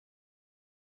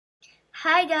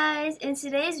Hi guys, in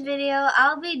today's video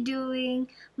I'll be doing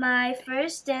my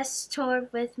first desk tour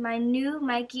with my new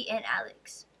Mikey and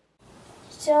Alex.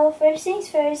 So first things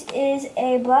first is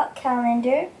a block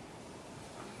calendar.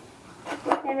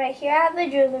 And right here I have a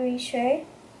jewelry tray.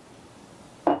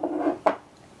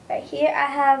 Right here I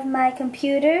have my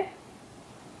computer.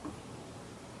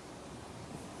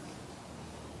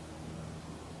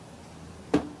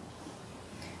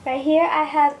 Right here I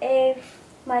have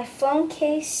my phone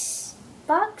case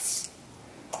box,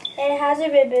 and it has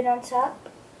a ribbon on top.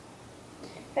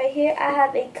 Right here I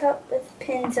have a cup with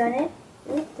pins on it.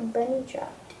 Ooh, the bunny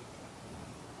dropped.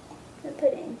 I'll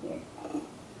put it in here.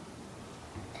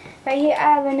 Right here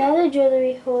I have another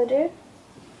jewelry holder. It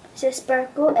says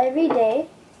sparkle every day.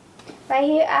 Right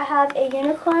here I have a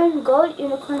gold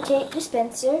unicorn tape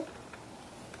dispenser.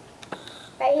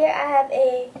 Right here I have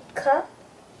a cup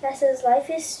that says life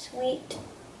is sweet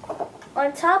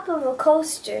on top of a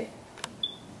coaster.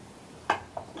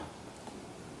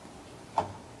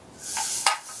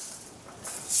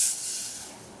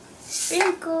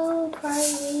 Sprinkle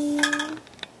party.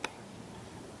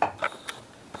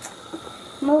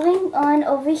 Moving on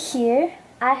over here,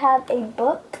 I have a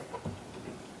book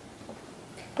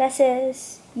that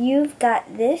says you've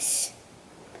got this.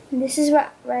 And this is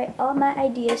where I write all my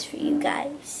ideas for you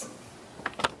guys.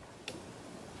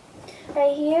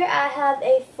 Right here I have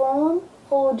a phone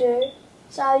holder.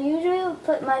 So I usually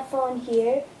put my phone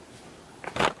here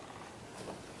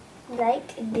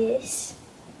like this.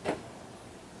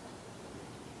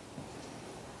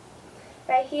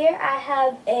 Right here I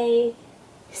have a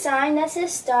sign that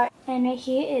says start, and right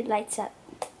here it lights up.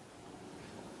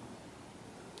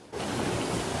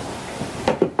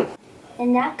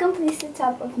 And that completes the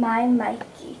top of my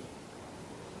Mikey.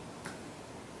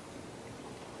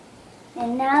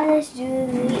 And now let's do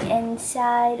the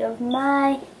inside of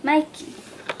my Mikey.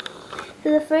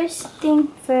 So the first thing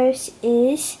first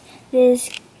is this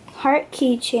heart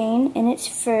keychain, and it's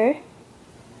fur.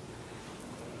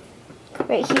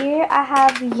 Right here I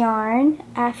have yarn.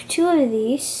 I have two of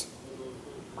these.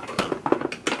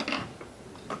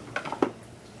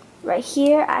 Right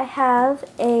here I have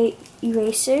a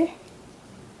eraser.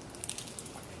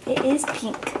 It is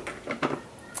pink.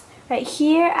 Right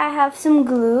here I have some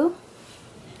glue.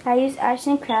 I use Arts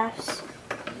and Crafts.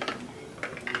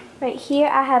 Right here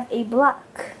I have a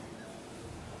block.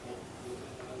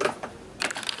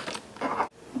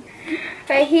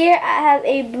 Right here I have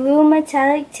a blue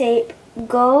metallic tape,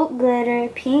 gold glitter,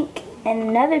 pink, and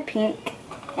another pink.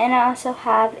 And I also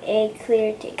have a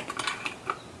clear tape.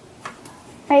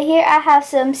 Right here I have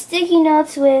some sticky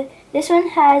notes with, this one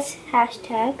has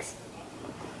hashtags.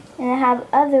 And I have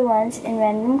other ones in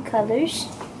random colors.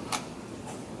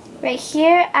 Right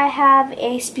here I have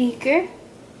a speaker.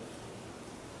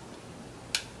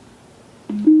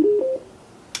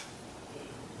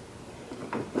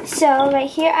 So right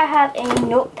here I have a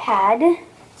notepad. It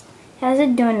has a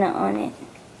donut on it.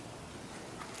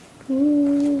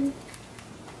 Ooh.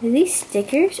 Are these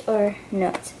stickers or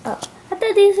notes? Oh, I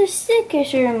thought these were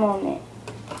stickers for a moment.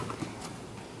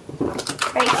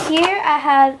 Right here I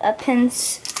have a pen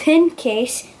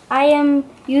case. I am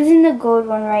using the gold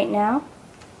one right now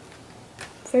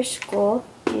for school,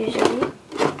 usually.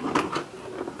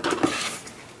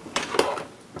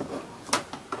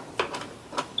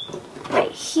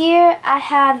 Right here I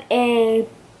have a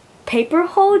paper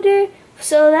holder.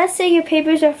 So let's say your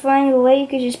papers are flying away, you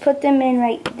could just put them in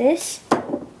like this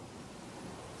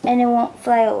and it won't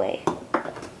fly away.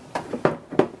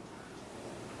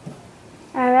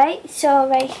 Alright, so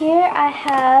right here I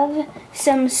have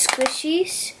some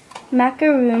squishies,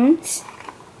 macaroons.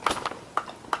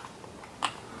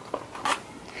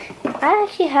 I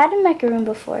actually had a macaroon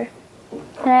before.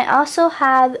 And I also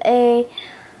have a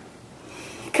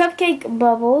cupcake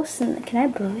bubbles. Can I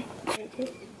blow it?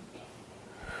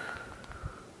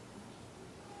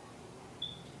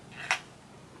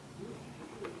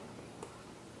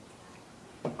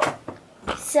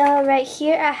 So right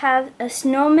here I have a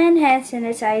snowman hand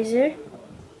sanitizer.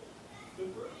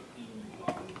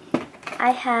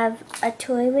 I have a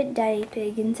toy with Daddy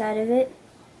Pig inside of it.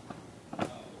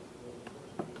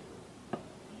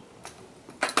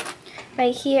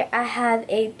 Right here I have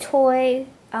a toy.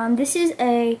 This is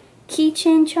a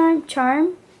keychain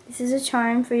charm. This is a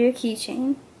charm for your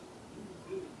keychain.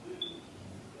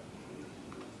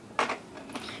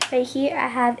 Right here I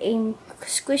have a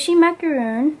squishy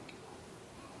macaroon.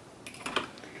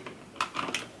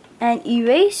 An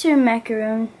eraser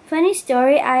macaroon. Funny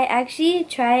story, I actually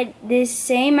tried this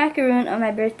same macaroon on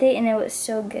my birthday and it was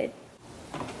so good.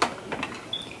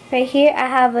 Right here I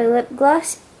have a lip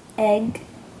gloss egg.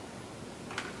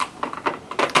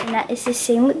 And that is the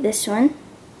same with this one.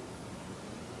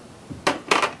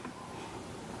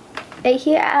 Right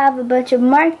here I have a bunch of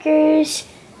markers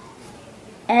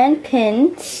and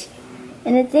pins.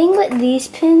 And the thing with these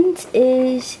pins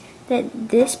is that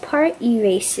this part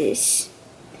erases.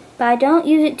 But I don't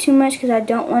use it too much because I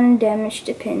don't want to damage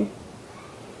the pin.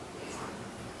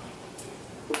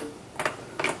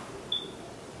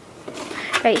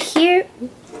 Right here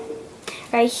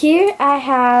I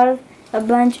have a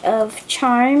bunch of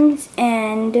charms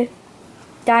and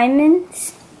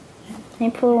diamonds. Let me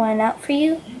pull one out for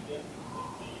you.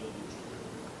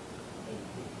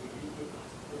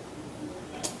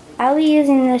 I'll be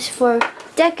using this for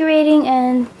decorating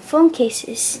and phone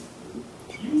cases.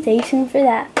 Stay tuned for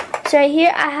that. So right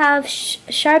here I have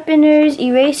sharpeners,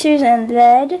 erasers, and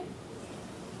lead.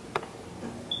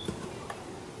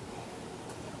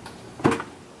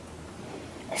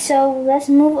 So let's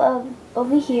move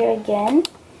over here again.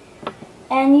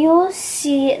 And you'll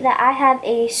see that I have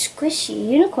a squishy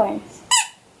unicorn.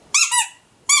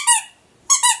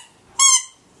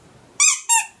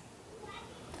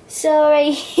 So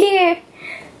right here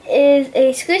is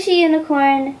a squishy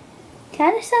unicorn.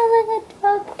 Kind of sounds like a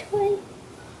dog toy,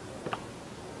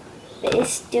 but it's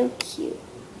still cute.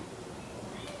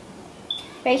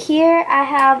 Right here I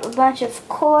have a bunch of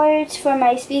cords for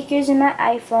my speakers in my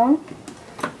iPhone.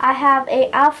 I have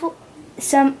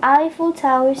some Eiffel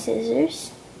Tower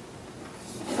scissors,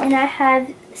 and I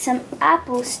have some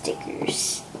Apple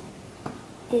stickers.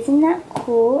 Isn't that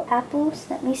cool? Apple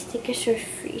sent me stickers for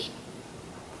free.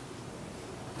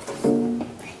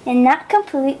 And that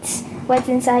completes what's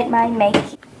inside my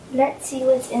Maggie. Let's see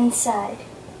what's inside.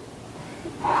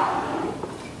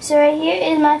 So right here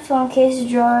is my phone case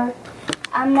drawer.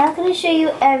 I'm not going to show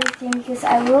you everything because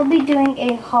I will be doing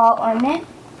a haul on it.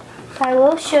 I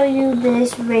will show you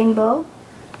this rainbow.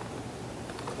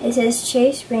 It says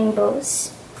Chase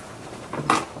Rainbows.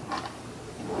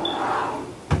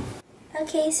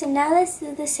 Okay, so now let's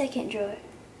do the second drawer.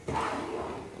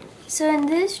 So in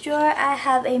this drawer I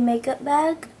have a makeup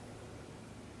bag,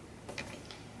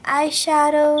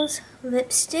 eyeshadows,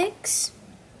 lipsticks,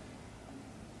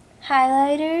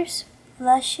 highlighters,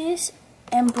 blushes,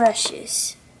 and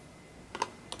brushes.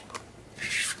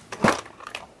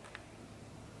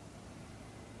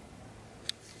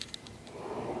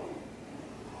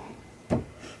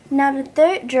 Now the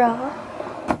third drawer,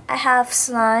 I have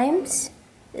slimes.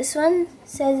 This one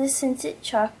says it's scented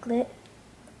chocolate.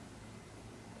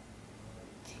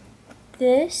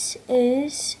 This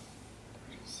is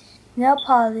nail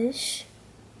polish.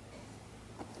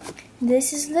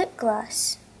 This is lip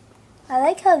gloss. I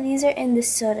like how these are in the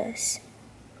sodas.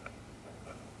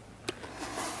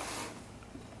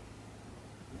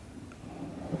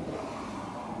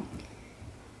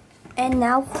 And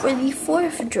now for the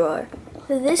fourth drawer.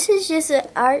 So this is just an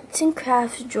arts and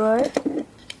crafts drawer.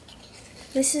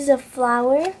 This is a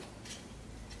flower,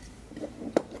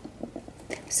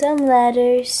 some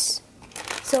letters,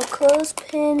 some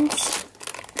clothespins,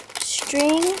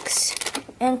 strings,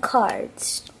 and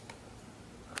cards.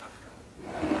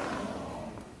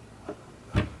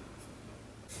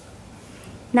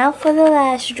 Now for the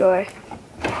last drawer.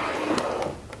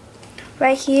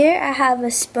 Right here I have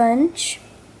a sponge,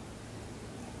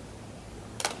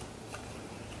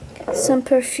 some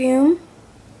perfume,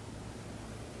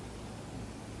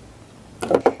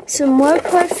 some more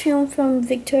perfume from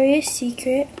Victoria's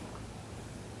Secret,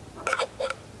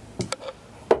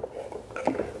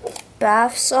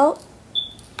 bath salt,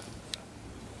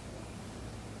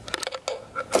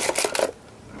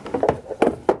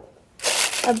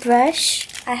 a brush.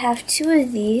 I have 2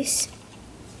 of these,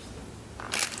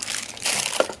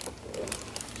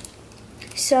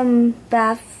 some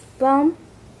bath bomb,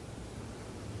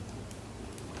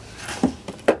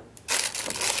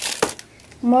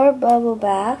 more bubble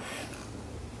bath,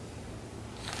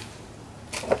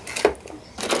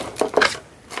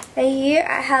 right here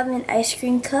I have an ice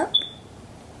cream cup,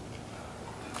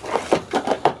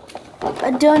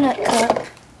 a donut cup,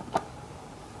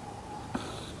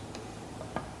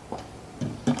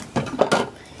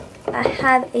 I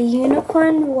have a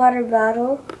unicorn water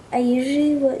bottle. I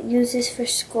usually will use this for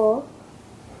school.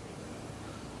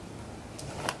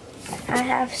 I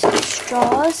have some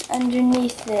straws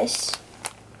underneath this.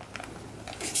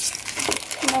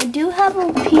 And I do have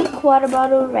a pink water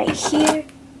bottle right here.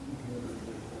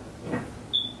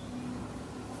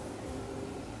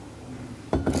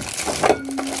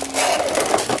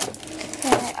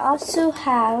 And I also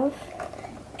have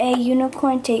a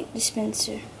unicorn tape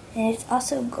dispenser. And it's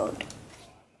also gold.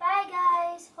 Bye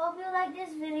guys. Hope you liked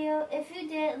this video. If you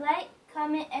did, like,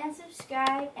 comment, and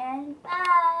subscribe. And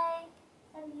bye.